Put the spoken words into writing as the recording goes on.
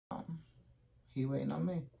He waiting on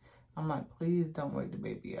me. I'm like, please don't wake the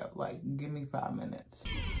baby up. Like, give me 5 minutes.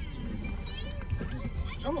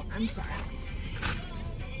 Oh, I'm sorry.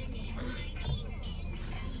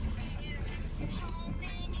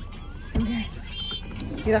 Yes.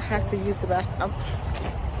 You don't have to use the bathroom.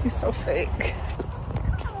 You're so fake.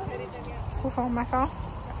 Who phone? My phone?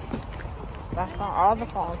 That's on all the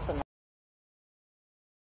phones tonight.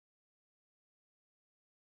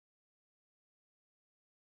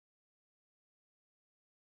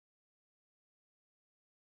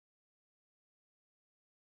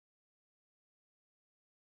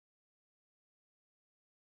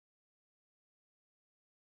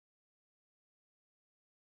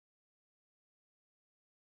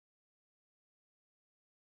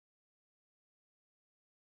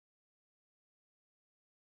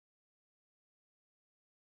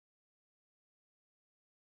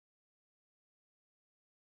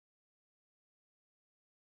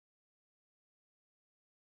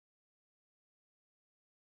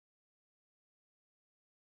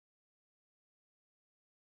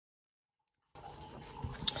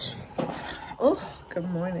 Oh, good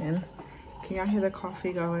morning. Can y'all hear the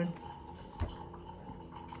coffee going?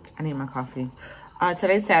 I need my coffee.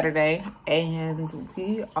 Today's Saturday, and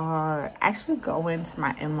we are actually going to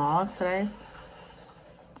my in-laws today.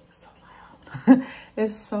 It's so loud.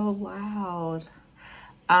 It's so loud.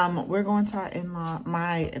 We're going to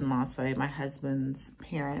my in-laws today, my husband's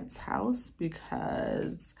parents' house,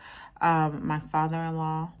 because my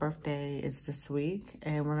father-in-law birthday is this week,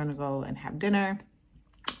 and we're gonna go and have dinner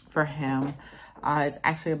for him. It's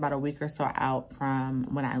actually about a week or so out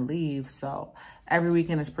from when I leave, so every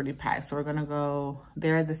weekend is pretty packed. So we're gonna go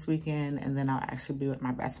there this weekend, and then I'll actually be with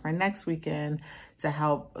my best friend next weekend to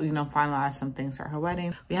help, you know, finalize some things for her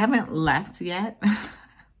wedding. We haven't left yet.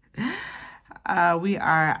 We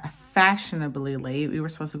are fashionably late. We were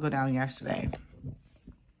supposed to go down yesterday,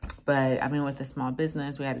 but I mean, with a small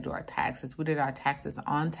business, we had to do our taxes. We did our taxes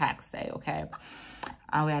on tax day, okay?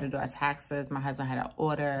 We had to do our taxes. My husband had an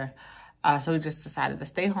order. So we just decided to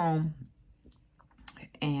stay home,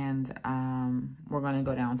 and we're going to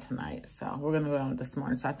go down tonight. So we're going to go down this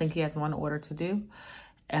morning. So I think he has one order to do,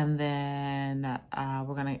 and then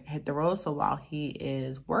we're going to hit the road. So while he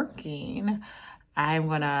is working, I'm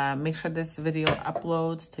going to make sure this video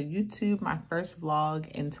uploads to YouTube, my first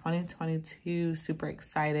vlog in 2022. Super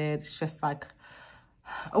excited. It's just like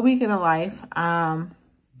a week in the life.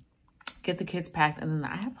 Get the kids packed, and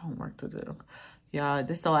then I have homework to do. Y'all,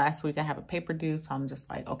 this is the last week I have a paper due, so I'm just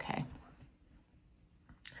like, okay,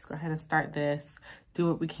 let's go ahead and start this, do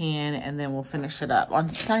what we can, and then we'll finish it up on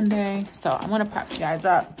Sunday. So I'm gonna prep you guys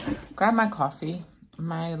up, grab my coffee.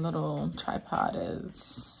 My little tripod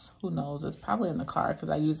is, who knows, it's probably in the car because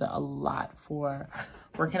I use it a lot for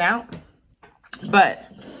working out. But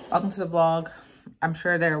welcome to the vlog. I'm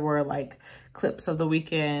sure there were like clips of the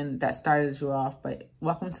weekend that started you off, but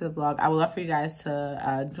welcome to the vlog. I would love for you guys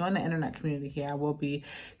to join the internet community here. I will be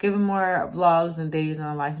giving more vlogs and days in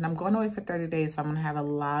my life, and I'm going away for 30 days, so I'm gonna have a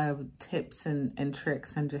lot of tips and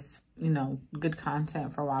tricks and just, you know, good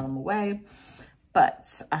content for while I'm away.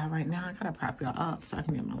 But right now I gotta prop y'all up so I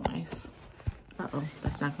can get my life. Uh-oh,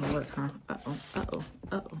 that's not gonna work, huh? Uh-oh, uh-oh,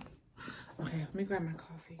 uh-oh. Okay, let me grab my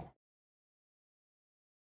coffee.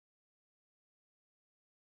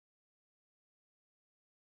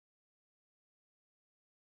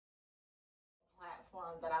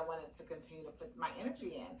 Platform that I wanted to continue to put my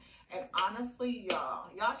energy in. And honestly,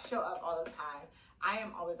 y'all show up all the time. I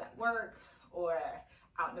am always at work or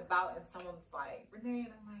out and about, and someone's like, Renee,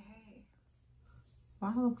 and I'm like, hey,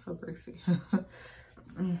 why do I look so greasy?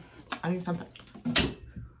 I need something.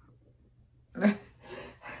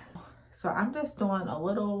 So I'm just doing a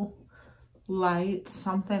little light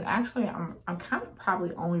something. Actually, I'm kind of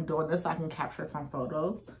probably only doing this so I can capture some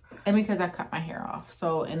photos, and because I cut my hair off.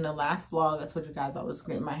 So in the last vlog, I told you guys I was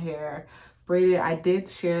getting my hair braided. I did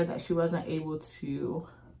share that she wasn't able to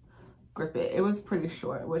grip it. It was pretty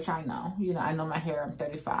short, which I know, you know, I know my hair. I'm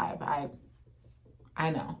 35. I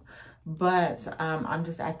know, but I'm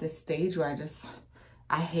just at this stage where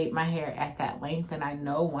I hate my hair at that length, and I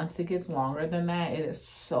know once it gets longer than that, it is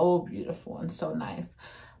so beautiful and so nice.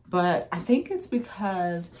 But I think it's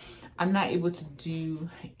because I'm not able to do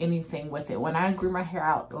anything with it. When I grew my hair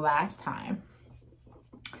out the last time,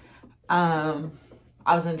 I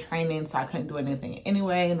was in training, so I couldn't do anything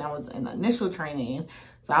anyway, and I was in initial training,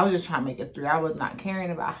 so I was just trying to make it through. I was not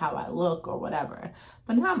caring about how I look or whatever.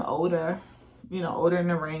 But now I'm older, you know, older in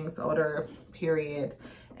the rings, older period,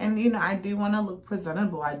 and you know, I do want to look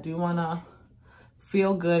presentable. I do want to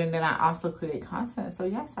feel good, and then I also create content. So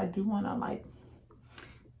yes, I do want to like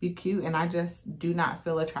be cute, and I just do not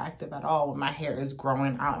feel attractive at all when my hair is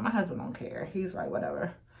growing out. My husband don't care. He's like,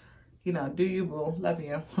 whatever, you know, do you, boo, love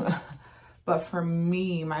you. But for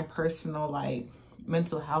me, my personal like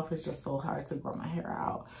mental health is just so hard to grow my hair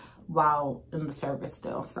out while in the service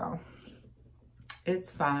still. So it's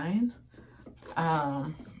fine.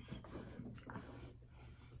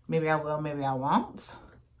 Maybe I will, maybe I won't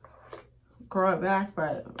grow it back,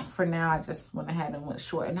 but for now I just went ahead and went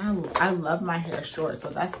short. And I love my hair short, so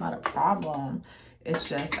that's not a problem. It's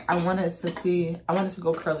just I wanted to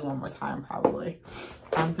go curly one more time probably,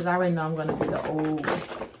 because I already know I'm going to be the old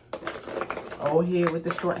head with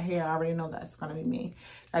the short hair. I already know that's going to be me.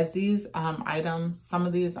 Guys, these items, some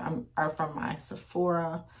of these are from my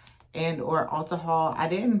Sephora and or Ulta haul. I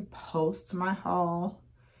didn't post my haul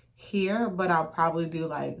here, but I'll probably do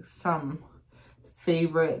like some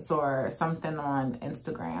favorites or something on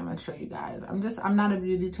Instagram and show you guys. I'm not a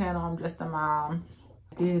beauty channel, I'm just a mom.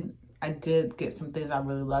 I did get some things I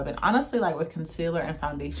really love. And honestly, like with concealer and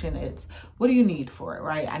foundation, it's what do you need for it,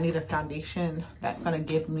 right? I need a foundation that's gonna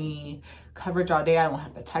give me coverage all day. I don't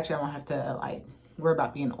have to touch it, I don't have to like worry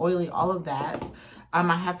about being oily, all of that. I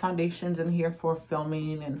have foundations in here for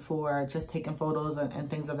filming and for just taking photos and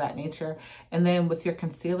things of that nature. And then with your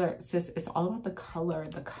concealer, sis, it's all about the color.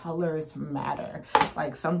 The colors matter.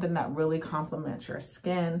 Like something that really complements your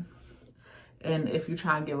skin. And if you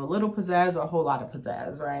try and give a little pizzazz or a whole lot of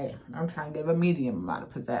pizzazz, right? I'm trying to give a medium amount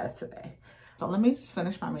of pizzazz today. So let me just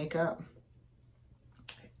finish my makeup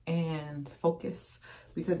and focus,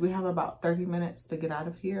 because we have about 30 minutes to get out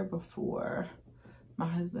of here before my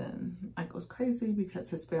husband like goes crazy, because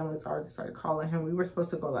his family's already started calling him. We were supposed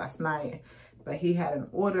to go last night, but he had an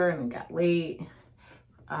order and it got late.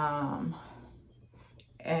 And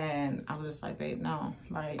I was just like, babe, no,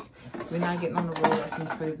 like we're not getting on the road at some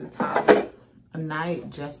crazy time a night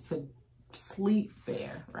just to sleep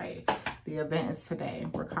there, right? The event is today.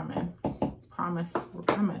 We're coming. Promise, we're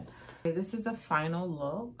coming. Okay, this is the final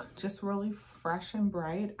look, just really fresh and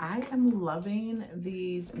bright. I am loving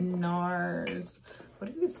these NARS, what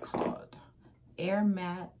are these called? Air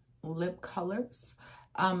Matte Lip Colors.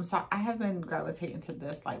 So I have been gravitating to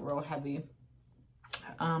this like real heavy.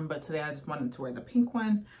 But today I just wanted to wear the pink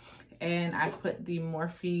one. And I put the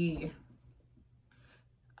Morphe,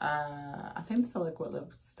 I think it's a liquid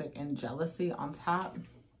lipstick in Jealousy on top.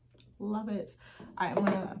 Love it. I want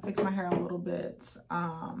to fix my hair a little bit.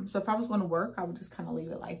 So if I was going to work, I would just kind of leave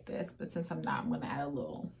it like this. But since I'm not, I'm going to add a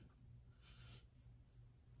little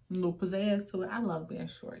pizzazz to it. I love being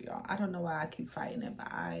short, y'all. I don't know why I keep fighting it, but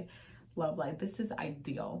I love, like, this is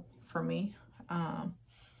ideal for me.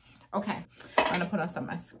 Okay, I'm going to put on some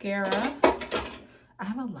mascara. I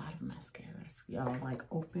have a lot of mascaras, y'all, like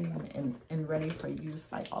open and ready for use,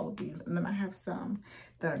 like all of these. And then I have some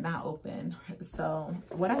that are not open. So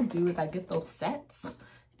what I do is I get those sets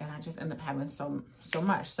and I just end up having so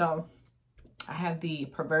much. So I have the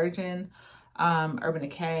Perversion, Urban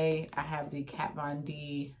Decay. I have the Kat Von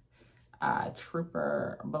D,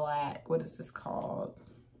 Trooper Black. What is this called?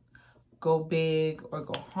 Go Big or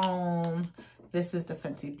Go Home. This is the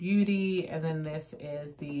Fenty Beauty, and then this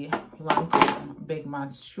is the Lancome Big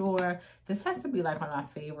Monsieur. This has to be like one of my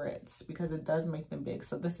favorites because it does make them big.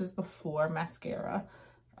 So this is before mascara.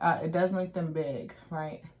 It does make them big,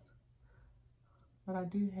 right? But I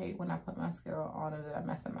do hate when I put mascara on and then I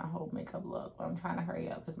mess up my whole makeup look. But I'm trying to hurry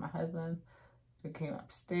up because my husband came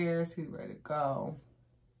upstairs. He's ready to go.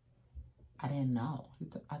 I didn't know.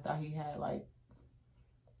 I thought he had like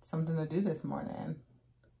something to do this morning.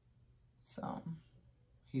 So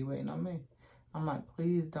he waiting on me. I'm like,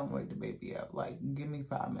 please don't wake the baby up. Like, give me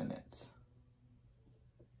 5 minutes.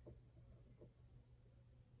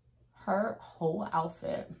 Her whole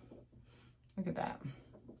outfit, look at that.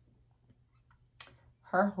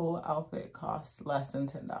 Her whole outfit costs less than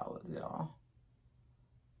 $10, y'all.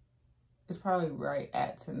 It's probably right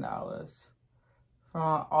at $10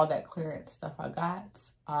 from all that clearance stuff I got.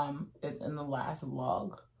 It's in the last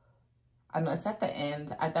vlog. I know it's at the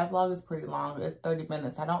end. That vlog is pretty long. It's 30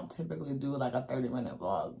 minutes. I don't typically do like a 30-minute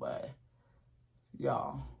vlog, but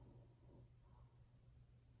y'all.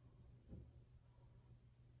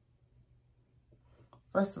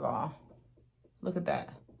 First of all, look at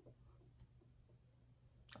that.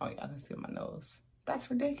 Oh, y'all can see my nose. That's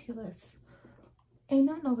ridiculous. Ain't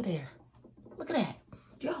nothing over there. Look at that.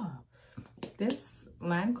 Y'all. This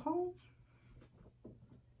Lancome,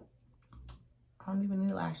 I don't even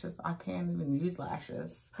need lashes. I can't even use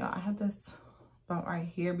lashes. Y'all, I have this bump right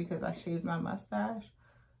here because I shaved my mustache.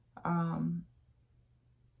 And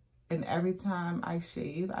every time I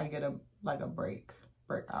shave, I get a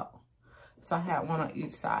breakout. So I had one on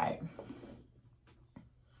each side.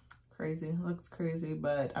 crazy. It looks crazy,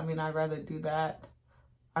 but I mean, I'd rather do that.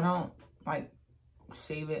 I don't like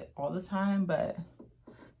shave it all the time, but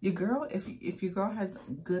your girl, if your girl has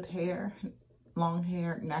good hair, long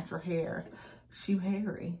hair, natural hair, she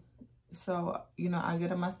hairy. So, you know, I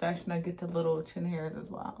get a mustache and I get the little chin hairs as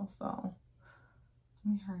well. So,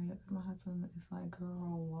 let me hurry up. My husband is like,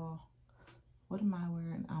 girl, what am I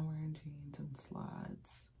wearing? I'm wearing jeans and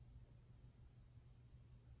slides.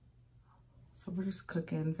 So we're just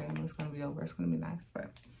cooking. Family's gonna be over. It's gonna be nice,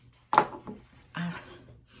 but I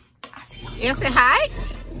see y'all. You gonna say hi?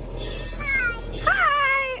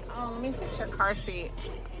 Hi. Oh, let me fix your car seat.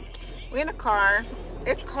 We're in a car.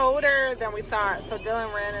 It's colder than we thought, so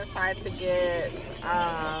Dylan ran inside to get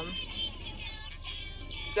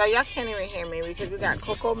y'all can't even hear me because we got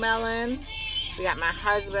cocoa melon. We got my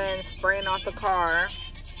husband spraying off the car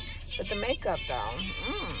with the makeup though.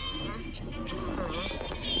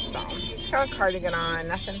 So just got a cardigan on,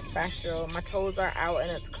 nothing special. My toes are out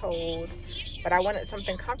and it's cold, but I wanted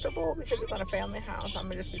something comfortable because we're going to family house. I'm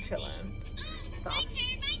gonna just be chilling. So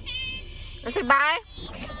let's say bye.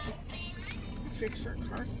 Fix your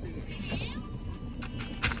car seat.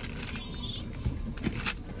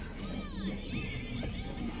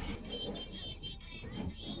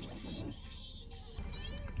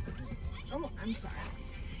 Oh, I'm sorry.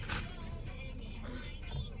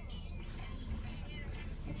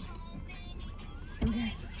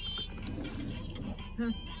 Okay.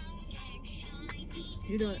 Huh.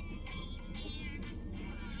 You do it.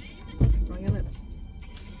 On your lips.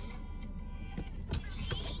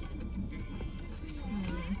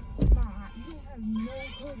 You have no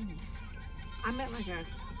hoodie. I meant like a.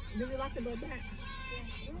 Did you lock the door back?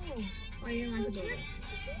 No. Why you didn't lock the door back?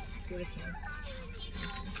 Give it to me.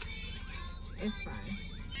 It's fine.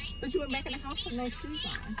 But you went back in the house with no shoes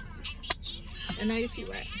on. And now your feet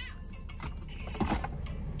wet.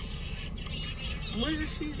 Where's your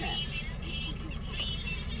shoes at?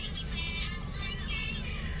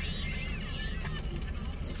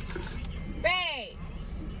 Babe!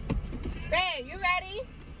 Babe, you ready?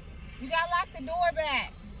 You gotta lock the door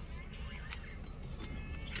back.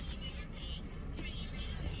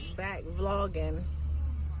 Back vlogging.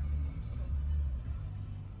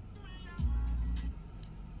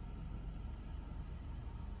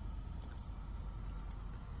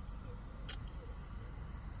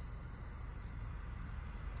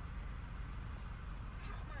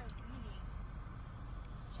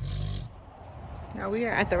 Now we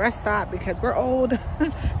are at the rest stop because we're old.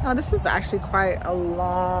 Now this is actually quite a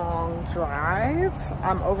long drive.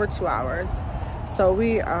 Over 2 hours. So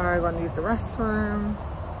we are going to use the restroom.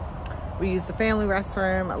 We use the family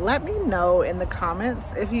restroom. Let me know in the comments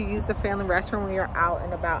if you use the family restroom when you're out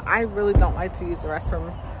and about. I really don't like to use the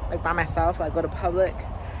restroom like by myself, like go to public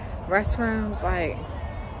restrooms. Like,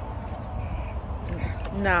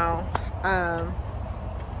 no.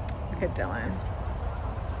 Look at Dylan.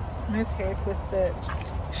 His hair twisted.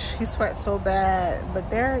 She sweats so bad.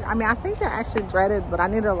 But I think they're actually dreaded, but I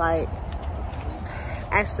need to like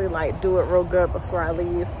actually like do it real good before I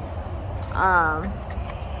leave.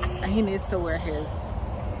 He needs to wear his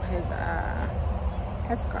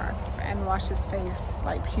headscarf and wash his face.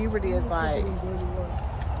 Like puberty is like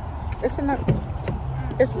it's in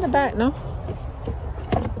the back, no?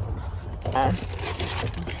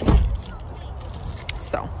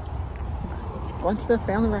 So going to the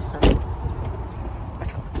family restroom.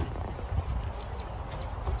 Let's go.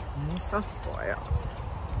 You're so spoiled.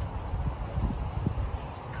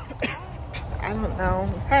 I don't know.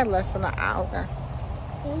 We've had less than an hour.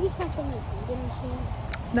 Can we just have some vending machine?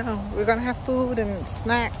 No, we're gonna have food and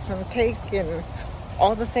snacks and cake and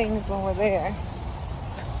all the things when we're there.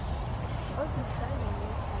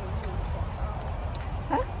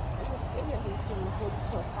 Huh?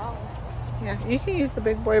 Yeah, you can use the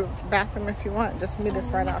big boy bathroom if you want. Just meet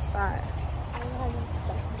us right outside.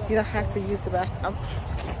 You don't have to use the bathroom.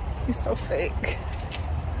 You're so fake.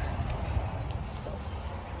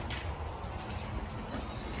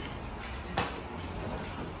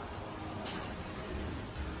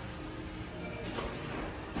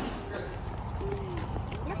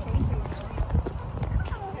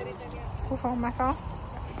 Who phoned my phone?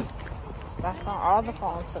 That's on all the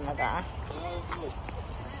phones from the guy.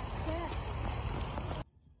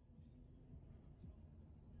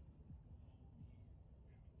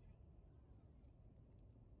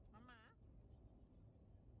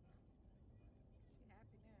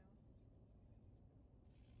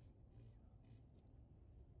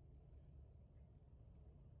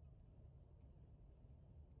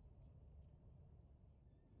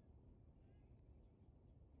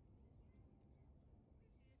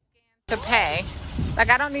 To pay. Like,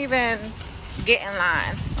 I don't even get in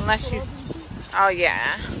line unless you... Oh,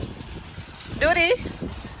 yeah. Duty.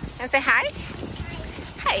 And say hi.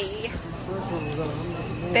 Hi.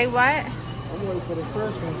 They what? I'm waiting for the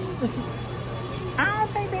fresh ones. I don't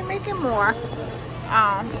think they're making more.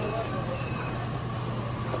 Oh.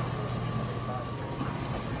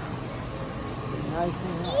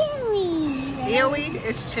 Ewy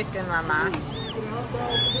is chicken, Mama.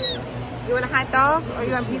 You want a hot dog or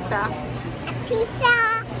you want pizza?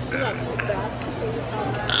 Pizza. She like pizza.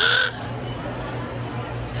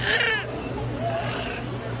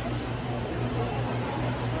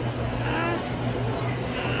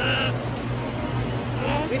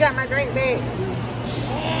 You got my drink, babe.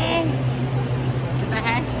 Is that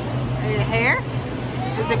hey? Are your hair?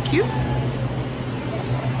 Is it cute?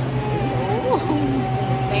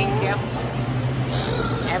 Thank you.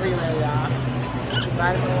 Everywhere, y'all.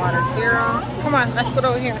 Vitamin water zero. Come on, let's go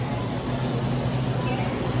over here.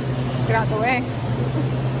 Get out the way.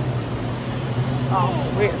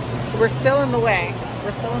 Oh, we're still in the way.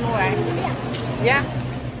 We're still in the way. Yeah.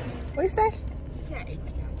 What do you say?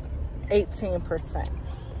 18%.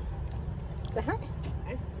 Say hi.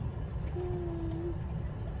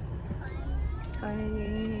 Hi.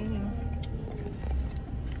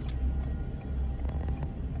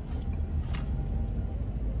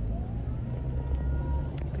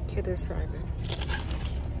 The kid is driving.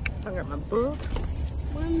 I got my books.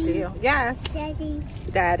 Mommy. Deal. Yes. Daddy.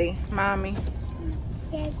 Daddy. Mommy.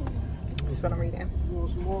 Daddy. That's what I'm reading. You want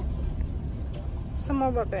some more? Some more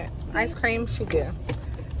about that. Ice cream, she do.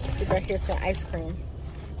 She's right here for ice cream.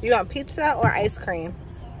 You want pizza or ice cream?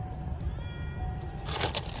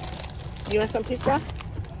 You want some pizza?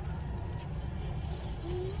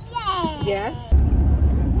 Yeah. Yes.